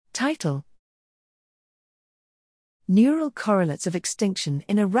Title: Neural correlates of extinction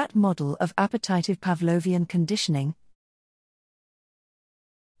in a rat model of appetitive Pavlovian conditioning.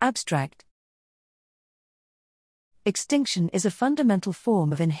 Abstract: Extinction is a fundamental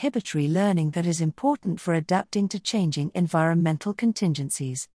form of inhibitory learning that is important for adapting to changing environmental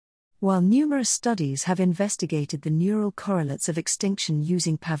contingencies. While numerous studies have investigated the neural correlates of extinction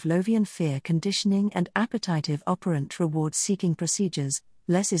using Pavlovian fear conditioning and appetitive operant reward-seeking procedures,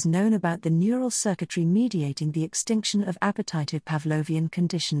 less is known about the neural circuitry mediating the extinction of appetitive Pavlovian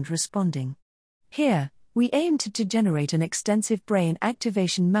conditioned responding. Here, we aim to generate an extensive brain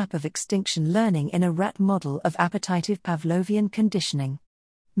activation map of extinction learning in a rat model of appetitive Pavlovian conditioning.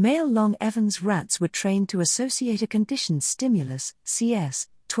 Male Long Evans rats were trained to associate a conditioned stimulus, CS,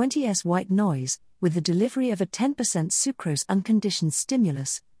 20S white noise, with the delivery of a 10% sucrose unconditioned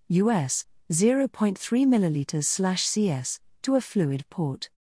stimulus, US, 0.3 ml/CS, to a fluid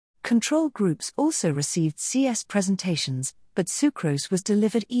port. Control groups also received CS presentations, but sucrose was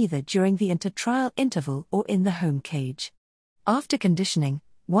delivered either during the intertrial interval or in the home cage. After conditioning,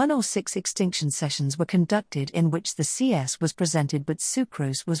 1 or 6 extinction sessions were conducted in which the CS was presented but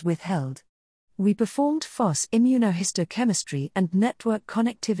sucrose was withheld. We performed FOS immunohistochemistry and network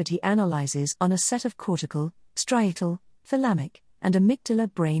connectivity analyses on a set of cortical, striatal, thalamic, and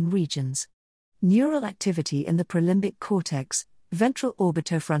amygdala brain regions. Neural activity in the prelimbic cortex, ventral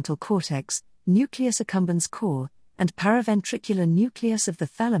orbitofrontal cortex, nucleus accumbens core, and paraventricular nucleus of the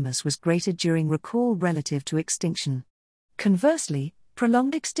thalamus was greater during recall relative to extinction. Conversely,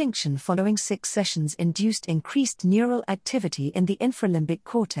 prolonged extinction following 6 sessions induced increased neural activity in the infralimbic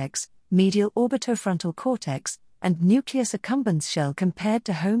cortex, medial orbitofrontal cortex, and nucleus accumbens shell compared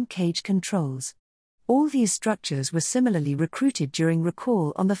to home cage controls. All these structures were similarly recruited during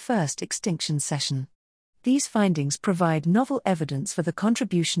recall on the first extinction session. These findings provide novel evidence for the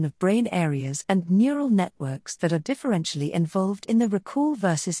contribution of brain areas and neural networks that are differentially involved in the recall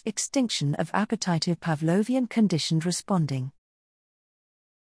versus extinction of appetitive Pavlovian conditioned responding.